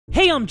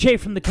Hey, I'm Jay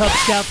from the Kubz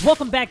Scouts.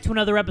 Welcome back to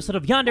another episode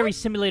of Yandere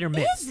Simulator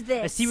Myths,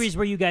 a series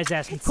where you guys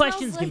ask me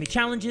questions, give me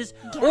challenges,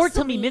 or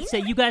tell me myths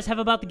that you guys have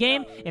about the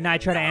game, and I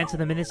try to answer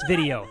them in this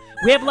video.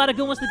 We have a lot of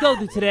good ones to go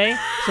through today,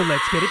 so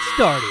let's get it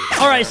started.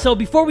 Alright, so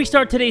before we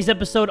start today's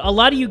episode, a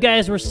lot of you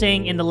guys were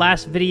saying in the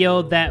last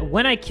video that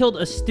when I killed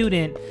a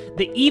student,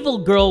 the evil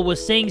girl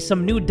was saying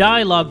some new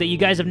dialogue that you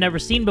guys have never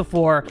seen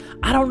before.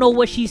 I don't know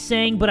what she's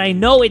saying, but I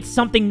know it's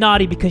something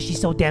naughty because she's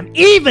so damn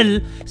evil,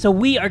 so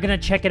we are gonna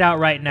check it out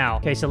right now.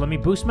 Okay, so let me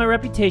boost my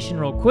reputation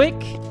real quick,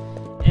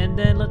 and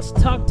then let's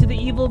talk to the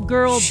evil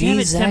girl.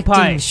 She's Damn it, senpai.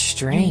 acting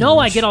strange. You know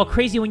I get all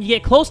crazy when you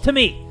get close to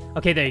me.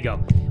 Okay, there you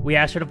go. We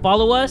asked her to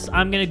follow us.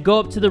 I'm gonna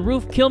go up to the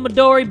roof, kill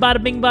Midori,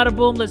 bada bing, bada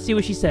boom. Let's see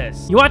what she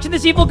says. You watching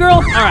this, evil girl?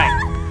 All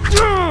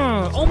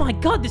right. Oh my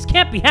god, this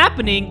can't be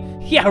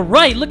happening. Yeah,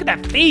 right. Look at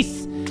that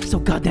face. So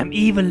goddamn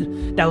evil.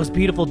 That was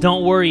beautiful.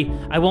 Don't worry.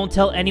 I won't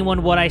tell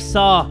anyone what I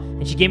saw.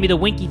 And she gave me the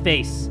winky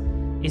face.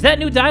 Is that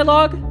new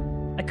dialogue?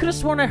 I could have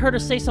sworn I heard her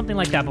say something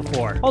like that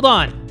before. Hold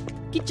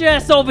on. Get your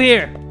ass over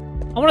here.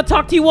 I want to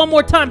talk to you one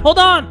more time. Hold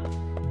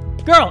on.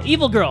 Girl,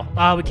 evil girl.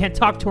 We can't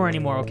talk to her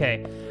anymore.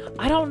 Okay.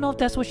 I don't know if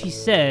that's what she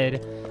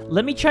said.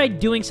 Let me try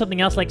doing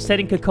something else like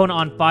setting Kokona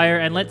on fire,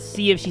 and let's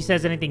see if she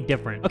says anything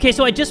different. Okay,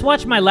 so I just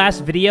watched my last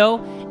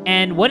video,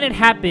 and when it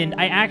happened,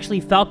 I actually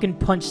Falcon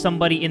punched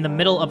somebody in the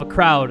middle of a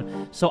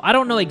crowd. So I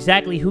don't know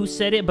exactly who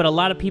said it, but a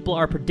lot of people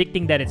are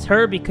predicting that it's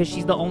her because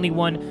she's the only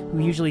one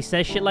who usually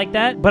says shit like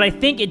that. But I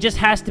think it just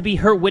has to be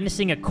her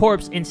witnessing a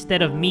corpse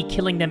instead of me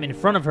killing them in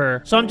front of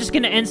her. So I'm just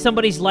gonna end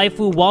somebody's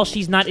waifu while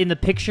she's not in the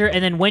picture,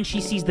 and then when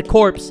she sees the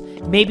corpse,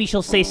 maybe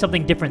she'll say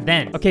something different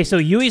then. Okay, so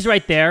Yui's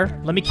right there.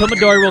 Let me kill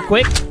Midori real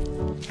quick.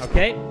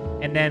 Okay,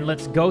 and then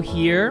let's go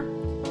here.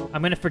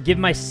 I'm gonna forgive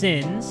my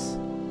sins.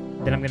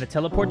 Then I'm gonna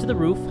teleport to the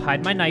roof,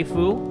 hide my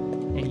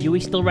Naifu, and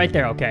Yui's still right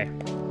there. Okay,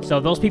 so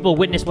those people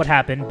witnessed what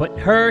happened, but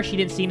her, she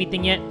didn't see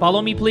anything yet.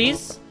 Follow me,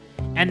 please.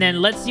 And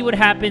then let's see what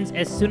happens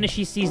as soon as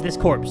she sees this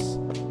corpse.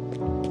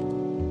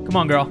 Come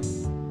on, girl.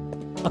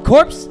 A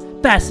corpse?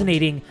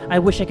 Fascinating. I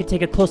wish I could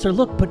take a closer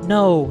look, but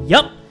no.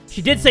 Yup.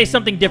 She did say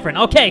something different.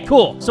 Okay,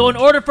 cool. So in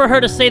order for her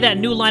to say that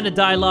new line of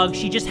dialogue,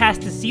 she just has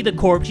to see the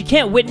corpse. She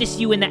can't witness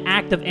you in the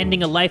act of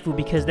ending a waifu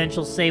because then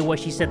she'll say what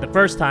she said the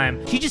first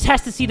time. She just has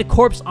to see the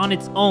corpse on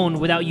its own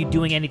without you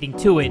doing anything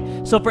to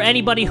it. So for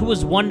anybody who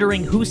was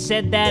wondering who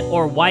said that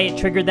or why it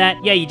triggered that,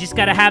 yeah, you just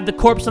gotta have the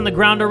corpse on the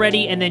ground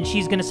already, and then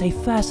she's gonna say,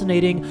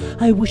 fascinating.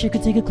 I wish I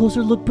could take a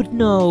closer look, but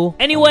no.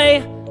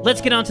 Anyway,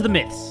 let's get on to the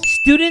myths.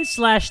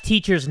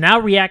 Students/teachers now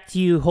react to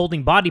you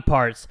holding body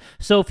parts,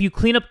 so if you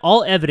clean up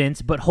all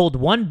evidence but hold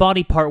one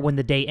body part when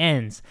the day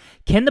ends,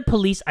 can the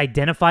police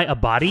identify a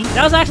body?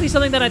 That was actually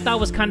something that I thought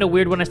was kind of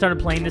weird when I started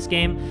playing this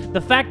game. The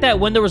fact that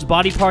when there was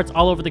body parts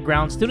all over the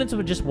ground, students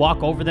would just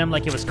walk over them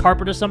like it was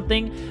carpet or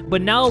something,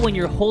 but now when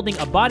you're holding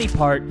a body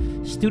part,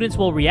 students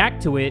will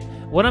react to it.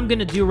 What I'm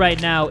gonna do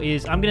right now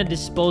is I'm gonna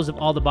dispose of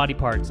all the body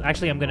parts.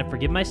 Actually, I'm gonna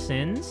forgive my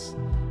sins.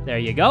 There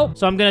you go.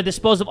 So I'm gonna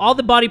dispose of all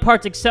the body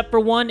parts except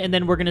for one, and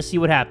then we're gonna see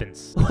what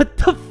happens. What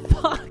the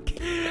fuck?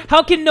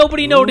 How can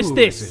nobody notice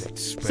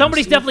this?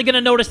 Somebody's definitely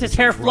gonna notice this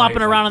hair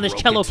flopping around on this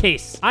cello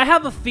case. I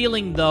have a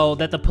feeling, though,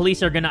 that the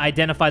police are gonna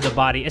identify the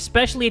body,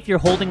 especially if you're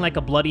holding, like,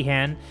 a bloody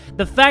hand.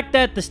 The fact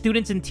that the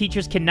students and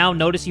teachers can now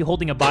notice you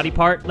holding a body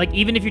part, like,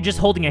 even if you're just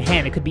holding a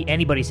hand, it could be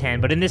anybody's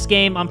hand. But in this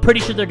game, I'm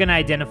pretty sure they're gonna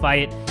identify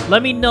it.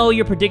 Let me know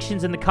your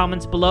predictions in the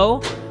comments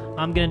below.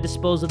 I'm gonna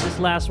dispose of this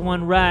last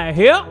one right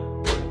here.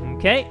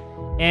 Okay,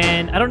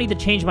 and I don't need to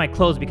change my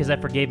clothes because I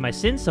forgave my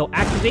sins, so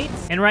activate.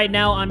 And right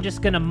now, I'm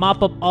just gonna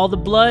mop up all the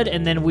blood,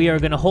 and then we are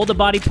gonna hold a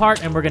body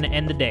part, and we're gonna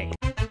end the day.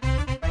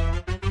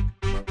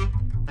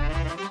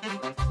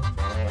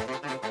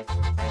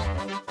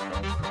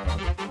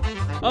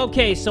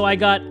 Okay, so I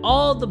got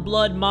all the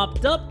blood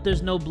mopped up.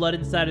 There's no blood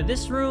inside of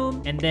this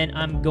room. And then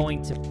I'm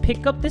going to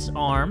pick up this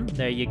arm.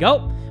 There you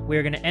go.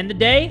 We're gonna end the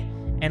day.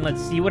 And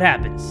let's see what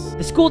happens.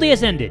 The school day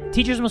has ended.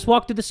 Teachers must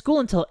walk through the school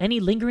and tell any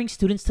lingering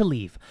students to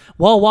leave.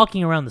 While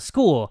walking around the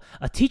school,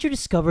 a teacher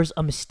discovers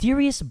a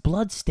mysterious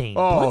bloodstain.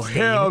 Oh,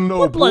 hell no,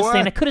 what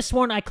bloodstain? boy. I could have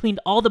sworn I cleaned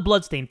all the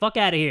bloodstain. Fuck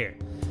out of here.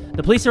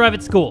 The police arrive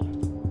at school.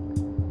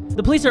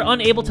 The police are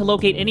unable to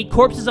locate any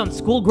corpses on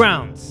school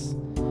grounds.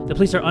 The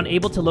police are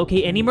unable to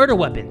locate any murder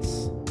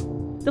weapons.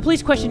 The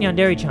police question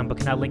Yandere-chan but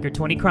cannot link her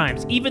to any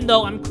crimes, even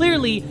though I'm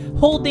clearly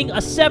holding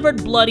a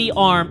severed bloody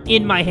arm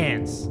in my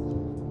hands.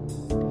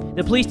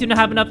 The police do not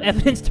have enough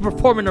evidence to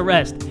perform an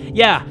arrest.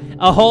 Yeah,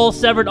 a whole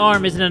severed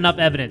arm isn't enough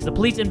evidence. The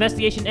police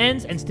investigation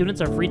ends and students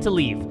are free to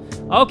leave.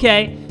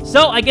 Okay,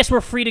 so I guess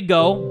we're free to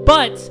go,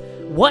 but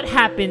what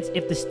happens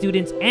if the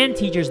students and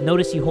teachers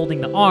notice you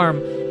holding the arm,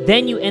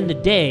 then you end the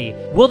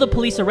day? Will the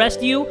police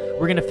arrest you?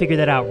 We're gonna figure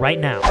that out right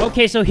now.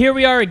 Okay, so here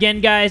we are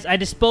again, guys. I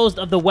disposed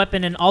of the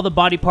weapon and all the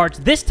body parts.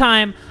 This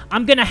time,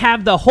 I'm gonna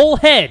have the whole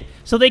head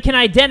so they can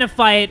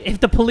identify it if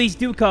the police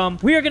do come.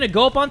 We are gonna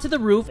go up onto the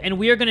roof and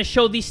we are gonna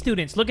show these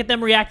students. Look at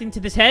them reacting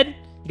to this head.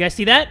 You guys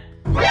see that?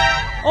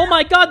 Oh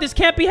my god, this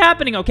can't be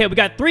happening. Okay, we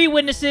got 3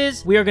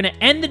 witnesses. We are gonna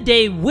end the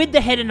day with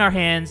the head in our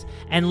hands,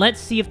 and let's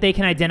see if they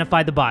can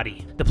identify the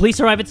body. The police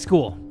arrive at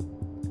school.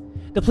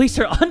 The police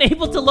are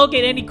unable to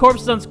locate any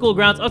corpses on school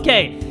grounds.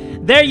 Okay,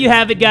 there you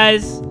have it,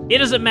 guys. It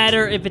doesn't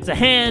matter if it's a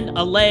hand,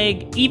 a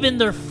leg, even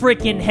their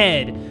freaking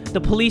head. The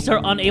police are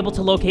unable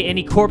to locate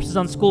any corpses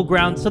on school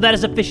grounds, so that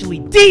is officially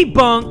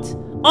debunked.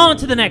 On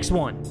to the next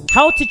one.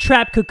 How to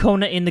trap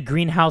Kokona in the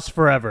greenhouse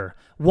forever.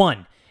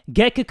 1.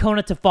 Get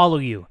Kokona to follow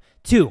you.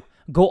 2.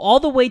 Go all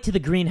the way to the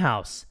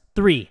greenhouse.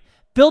 3.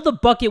 Fill the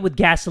bucket with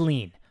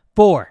gasoline.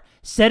 4.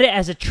 Set it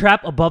as a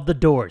trap above the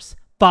doors.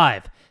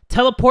 5.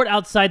 Teleport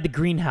outside the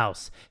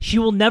greenhouse. She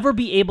will never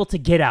be able to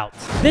get out.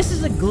 This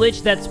is a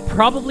glitch that's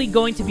probably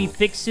going to be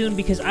fixed soon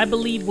because I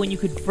believe when you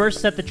could first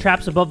set the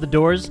traps above the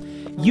doors,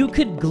 you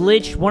could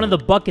glitch one of the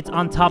buckets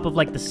on top of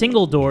like the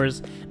single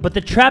doors, but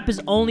the trap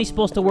is only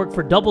supposed to work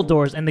for double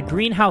doors, and the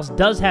greenhouse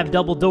does have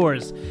double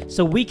doors,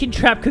 so we can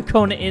trap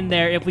Kokona in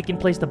there if we can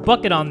place the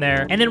bucket on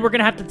there, and then we're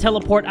gonna have to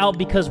teleport out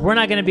because we're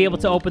not gonna be able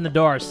to open the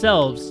door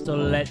ourselves. So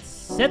let's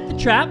set the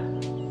trap.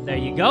 There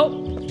you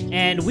go.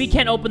 And we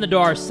can't open the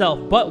door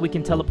ourselves, but we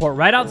can teleport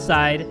right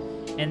outside.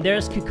 And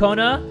there's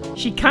Kokona.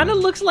 She kind of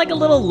looks like a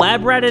little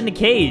lab rat in a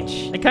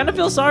cage. I kind of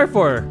feel sorry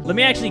for her. Let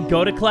me actually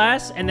go to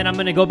class, and then I'm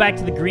going to go back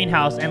to the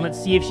greenhouse, and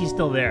let's see if she's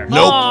still there.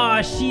 Nope.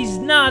 Aw, she's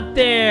not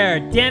there.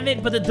 Damn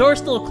it, but the door's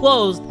still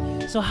closed.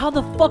 So how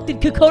the fuck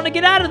did Kokona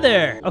get out of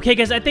there? Okay,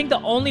 guys, I think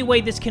the only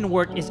way this can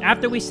work is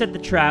after we set the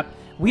trap,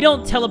 we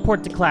don't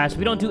teleport to class.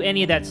 We don't do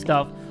any of that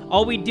stuff.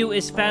 All we do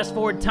is fast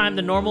forward time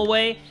the normal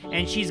way,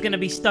 and she's gonna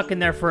be stuck in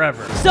there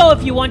forever. So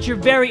if you want your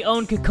very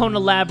own Kokona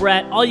lab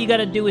rat, all you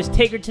gotta do is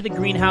take her to the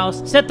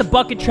greenhouse, set the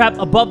bucket trap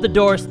above the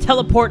doors,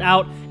 teleport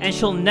out, and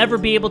she'll never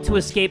be able to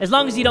escape as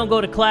long as you don't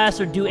go to class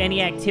or do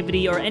any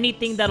activity or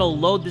anything that'll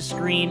load the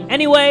screen.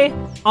 Anyway,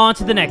 on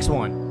to the next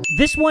one.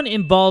 This one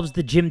involves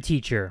the gym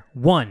teacher.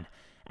 1.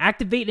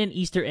 Activate an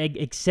Easter egg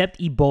except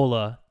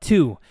Ebola.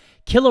 2.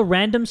 Kill a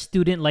random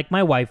student like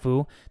my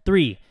waifu.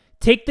 3.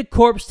 Take the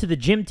corpse to the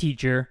gym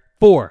teacher.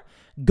 4.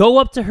 Go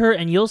up to her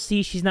and you'll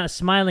see she's not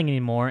smiling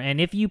anymore,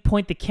 and if you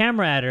point the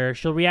camera at her,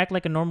 she'll react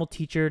like a normal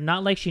teacher,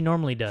 not like she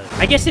normally does.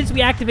 I guess since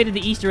we activated the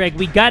Easter egg,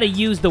 we gotta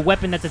use the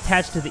weapon that's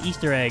attached to the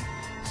Easter egg.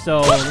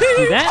 So, let's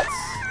do that.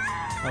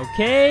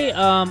 Okay,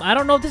 I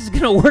don't know if this is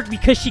gonna work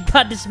because she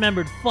got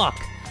dismembered. Fuck.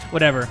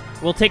 Whatever.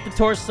 We'll take the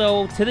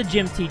torso to the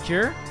gym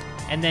teacher,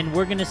 and then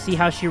we're gonna see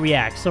how she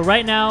reacts. So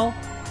right now,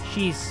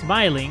 she's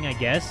smiling, I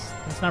guess.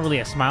 It's not really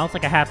a smile. It's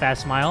like a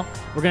half-ass smile.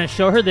 We're gonna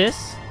show her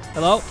this.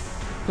 Hello?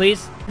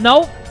 Please?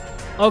 No?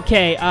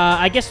 Okay,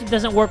 I guess it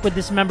doesn't work with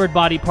dismembered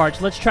body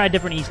parts. Let's try a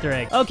different Easter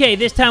egg. Okay,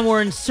 this time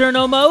we're in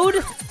Cerno mode.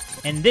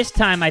 And this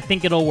time I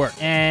think it'll work.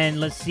 And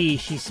let's see.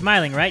 She's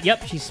smiling, right?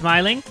 Yep, she's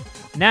smiling.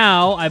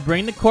 Now, I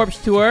bring the corpse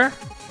to her.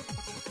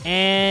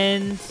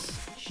 And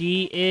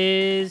she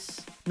is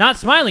not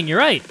smiling. You're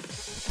right.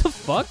 What the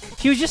fuck?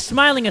 She was just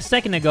smiling a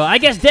second ago. I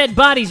guess dead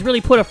bodies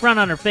really put a frown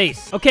on her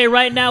face. Okay,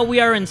 right now we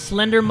are in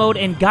Slender mode.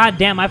 And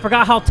goddamn, I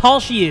forgot how tall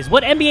she is.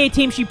 What NBA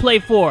team she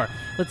played for?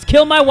 Let's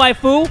kill my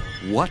waifu.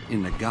 What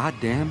in the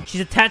goddamn?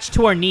 She's attached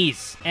to our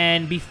knees.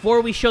 And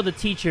before we show the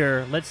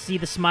teacher, let's see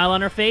the smile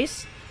on her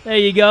face. There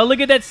you go.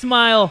 Look at that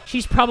smile.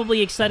 She's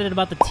probably excited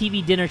about the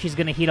TV dinner she's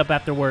gonna heat up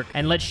after work.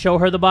 And let's show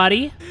her the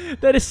body.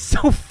 That is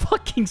so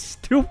fucking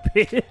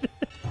stupid.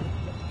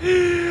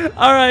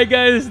 Alright,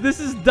 guys. This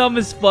is dumb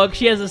as fuck.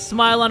 She has a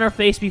smile on her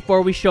face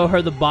before we show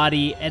her the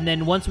body. And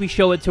then once we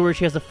show it to her,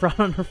 she has a frown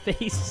on her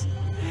face.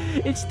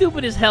 It's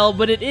stupid as hell,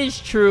 but it is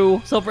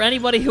true. So for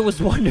anybody who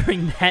was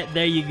wondering that,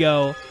 there you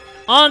go.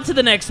 On to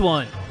the next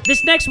one.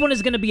 This next one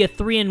is going to be a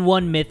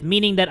 3-in-1 myth,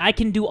 meaning that I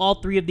can do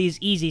all 3 of these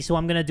easy, so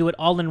I'm going to do it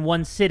all in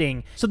one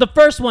sitting. So the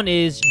first one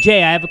is,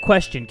 Jay, I have a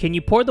question. Can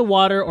you pour the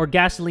water or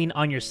gasoline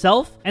on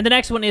yourself? And the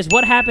next one is,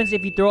 what happens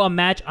if you throw a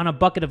match on a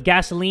bucket of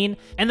gasoline?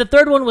 And the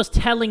third one was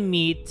telling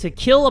me to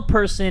kill a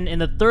person in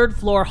the 3rd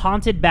floor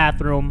haunted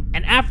bathroom,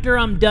 and after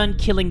I'm done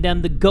killing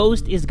them, the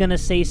ghost is going to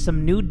say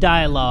some new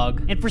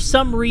dialogue. And for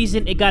some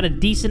reason, it got a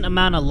decent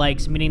amount of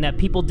likes, meaning that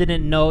people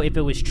didn't know if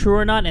it was true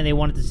or not, and they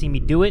wanted to see me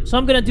do it. So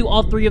I'm going to do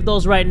all 3 of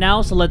those right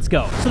now, so let's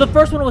go. So the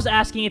first one was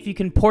asking if you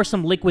can pour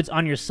some liquids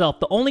on yourself.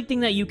 The only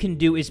thing that you can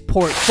do is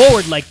pour it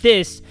forward like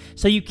this,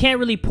 so you can't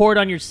really pour it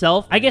on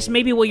yourself. I guess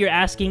maybe what you're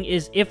asking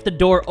is if the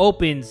door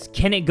opens,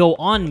 can it go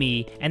on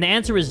me? And the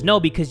answer is no,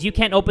 because you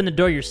can't open the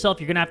door yourself.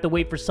 You're gonna have to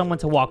wait for someone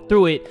to walk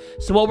through it.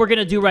 So what we're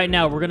gonna do right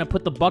now, we're gonna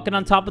put the bucket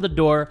on top of the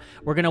door.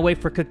 We're gonna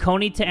wait for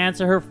Kokoni to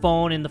answer her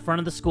phone in the front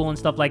of the school and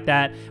stuff like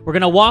that. We're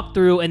gonna walk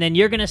through, and then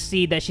you're gonna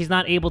see that she's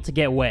not able to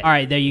get wet. All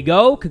right, there you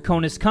go.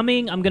 Kokona's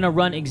coming. I'm gonna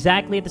run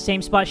exactly at the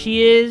same spot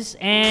she is,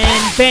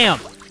 and bam!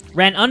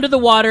 Ran under the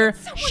water.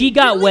 She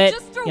got wet.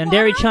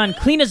 Yandere-chan,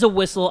 clean as a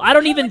whistle. I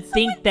don't even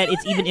think that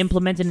it's even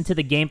implemented into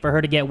the game for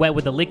her to get wet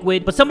with the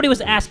liquid, but somebody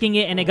was asking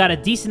it, and it got a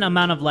decent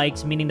amount of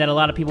likes, meaning that a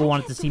lot of people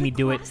wanted to see me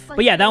do it.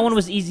 But yeah, that one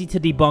was easy to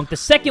debunk. The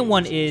second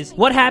one is,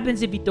 what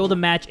happens if you throw the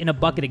match in a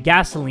bucket of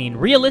gasoline?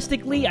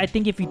 Realistically, I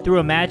think if you threw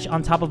a match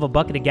on top of a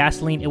bucket of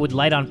gasoline, it would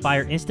light on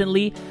fire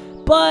instantly.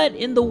 But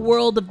in the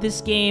world of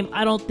this game,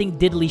 I don't think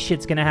diddly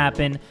shit's gonna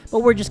happen, but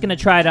we're just gonna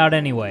try it out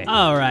anyway.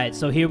 Alright,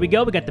 so here we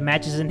go. We got the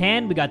matches in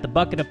hand. We got the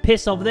bucket of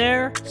piss over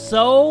there.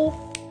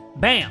 So,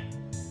 bam.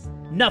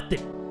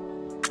 Nothing.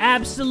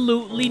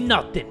 absolutely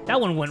nothing.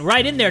 That one went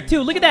right in there,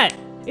 too. Look at that.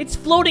 It's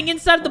floating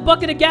inside of the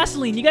bucket of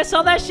gasoline. You guys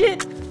saw that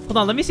shit? Hold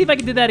on, let me see if I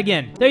can do that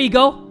again. There you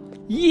go.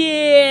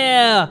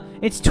 Yeah!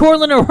 It's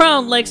twirling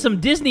around like some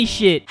Disney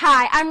shit.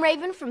 Hi, I'm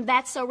Raven from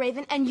That's So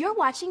Raven, and you're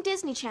watching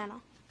Disney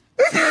Channel.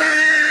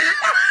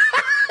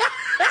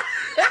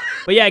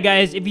 But yeah,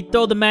 guys, if you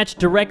throw the match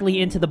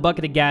directly into the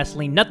bucket of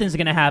gasoline, nothing's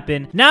gonna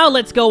happen. Now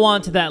let's go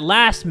on to that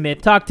last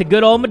myth. Talk to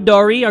good old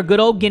Midori, our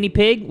good old guinea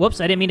pig. Whoops,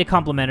 I didn't mean to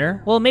compliment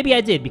her. Well, maybe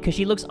I did, because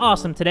she looks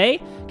awesome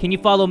today. Can you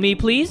follow me,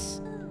 please?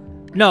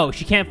 No,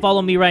 she can't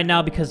follow me right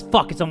now because,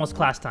 fuck, it's almost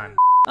class time.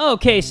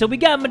 Okay, so we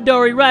got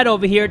Midori right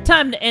over here.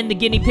 Time to end the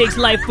guinea pig's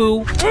life,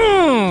 foo.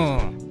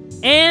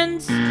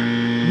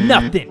 And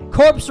nothing.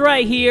 Corpse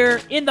right here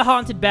in the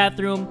haunted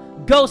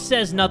bathroom. Ghost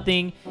says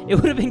nothing. It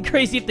would have been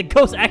crazy if the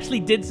ghost actually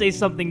did say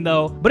something,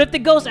 though. But if the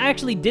ghost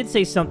actually did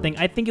say something,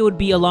 I think it would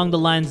be along the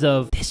lines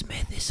of, this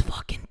myth is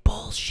fucking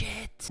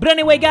bullshit. But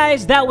anyway,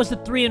 guys, that was the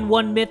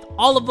 3-in-1 myth.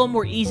 All of them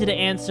were easy to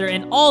answer,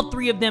 and all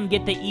 3 of them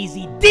get the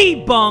easy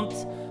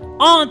debunked.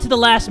 On to the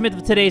last myth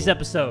of today's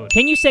episode.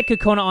 Can you set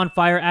Kokona on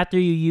fire after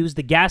you use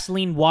the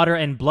gasoline, water,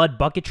 and blood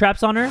bucket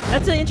traps on her?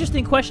 That's an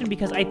interesting question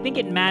because I think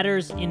it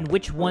matters in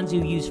which ones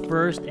you use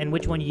first and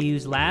which one you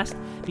use last.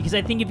 Because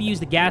I think if you use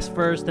the gas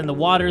first, then the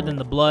water, then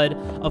the blood,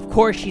 of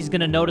course she's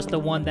gonna notice the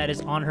one that is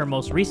on her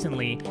most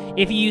recently.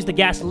 If you use the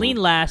gasoline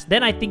last,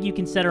 then I think you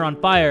can set her on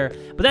fire.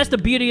 But that's the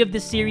beauty of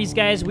this series,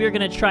 guys. We're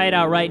gonna try it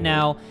out right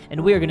now, and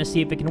we're gonna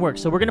see if it can work.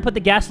 So we're gonna put the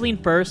gasoline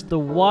first, the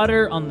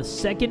water on the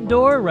second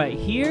door right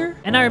here.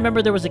 And I remember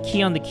there was a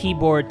key on the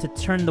keyboard to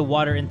turn the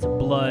water into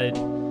blood.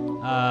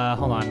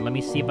 Hold on. Let me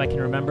see if I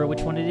can remember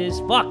which one it is.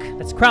 Fuck!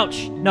 That's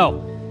crouch.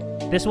 No.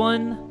 This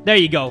one. There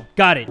you go.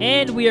 Got it.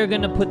 And we are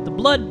gonna put the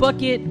blood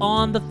bucket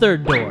on the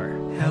third door.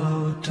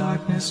 Hello,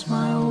 darkness,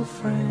 my old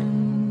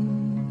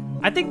friend.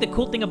 I think the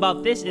cool thing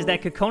about this is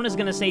that Kokona's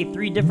gonna say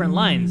 3 different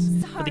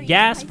lines. For the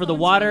gas, for the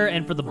water,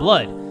 and for the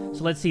blood.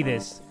 So let's see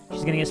this.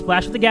 She's gonna get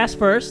splashed with the gas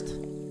first.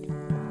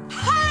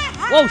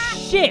 Oh,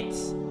 shit!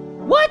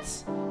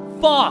 What?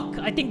 Fuck!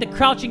 I think the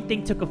crouching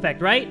thing took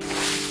effect, right?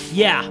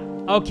 Yeah.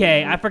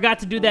 Okay, I forgot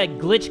to do that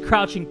glitch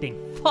crouching thing.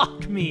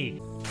 Fuck me.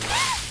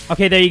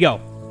 Okay, there you go.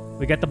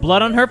 We got the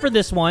blood on her for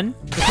this one.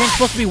 This one's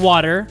supposed to be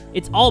water.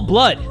 It's all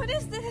blood. What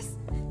is this?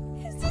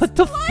 Is this What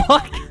the blood?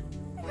 fuck?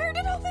 Where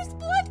did all this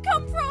blood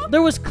come from?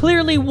 There was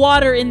clearly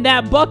water in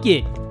that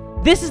bucket.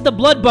 This is the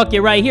blood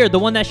bucket right here, the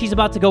one that she's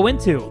about to go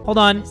into. Hold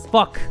on.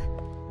 Fuck.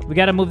 We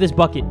gotta move this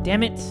bucket.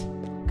 Damn it.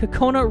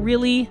 Kokona,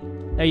 really?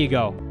 There you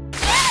go.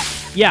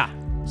 Yeah.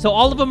 So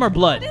all of them are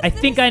blood. I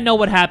think I know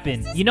what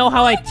happened. You know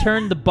how I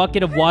turned the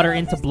bucket of water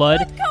into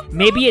blood?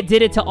 Maybe it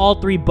did it to all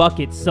 3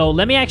 buckets. So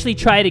let me actually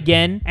try it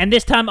again. And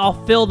this time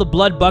I'll fill the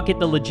blood bucket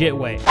the legit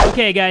way.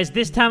 Okay, guys,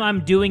 this time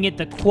I'm doing it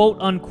the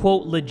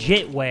quote-unquote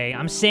legit way.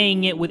 I'm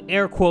saying it with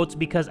air quotes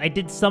because I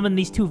did summon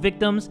these 2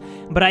 victims.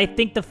 But I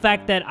think the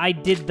fact that I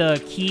did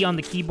the key on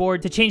the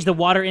keyboard to change the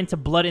water into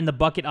blood in the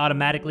bucket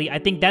automatically, I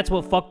think that's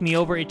what fucked me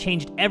over. It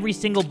changed every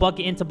single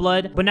bucket into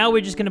blood. But now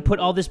we're just gonna put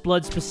all this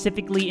blood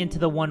specifically into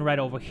the one right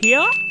over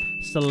here.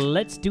 So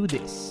let's do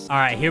this. All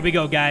right, here we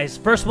go, guys.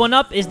 First one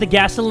up is the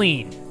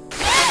gasoline.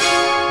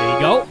 There you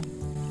go.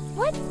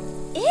 What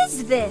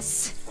is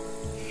this?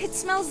 It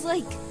smells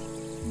like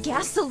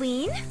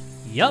gasoline?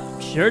 Yup,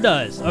 sure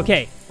does.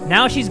 Okay,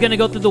 now she's gonna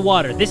go through the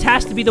water. This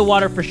has to be the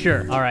water for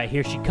sure. All right,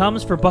 here she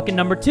comes for bucket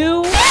number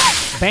 2.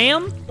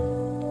 Bam.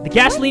 The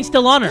gasoline's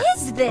still on her. What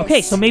is this?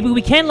 Okay, so maybe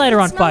we can light her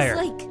on fire.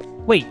 Like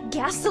wait,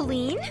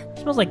 gasoline?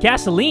 smells like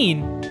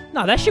gasoline?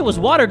 No, that shit was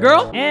water,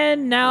 girl.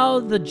 And now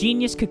the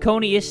genius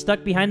Kokoni is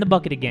stuck behind the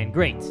bucket again.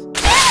 Great.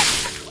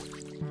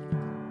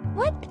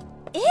 What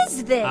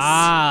is this?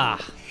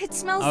 Ah. It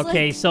smells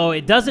okay, like so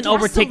it doesn't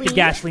overtake the gasoline?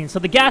 gasoline. So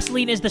the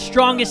gasoline is the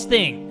strongest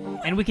thing.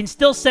 And we can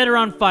still set her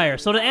on fire.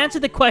 So to answer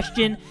the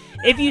question,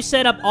 if you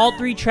set up all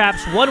 3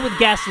 traps, one with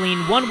gasoline,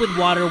 one with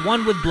water,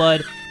 one with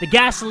blood, the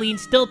gasoline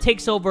still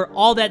takes over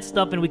all that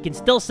stuff and we can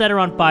still set her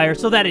on fire.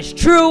 So that is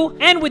true.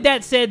 And with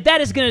that said, that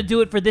is going to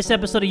do it for this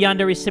episode of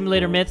Yandere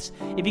Simulator Myths.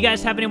 If you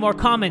guys have any more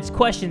comments,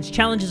 questions,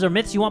 challenges, or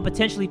myths you want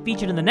potentially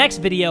featured in the next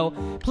video,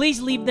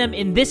 please leave them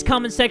in this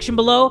comment section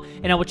below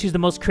and I will choose the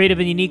most creative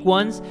and unique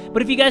ones.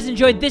 But if you guys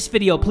enjoyed this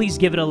video, please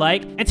give it a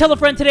like. And tell a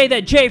friend today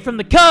that Jay from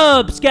the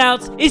Kubz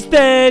Scouts is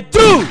dead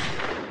too!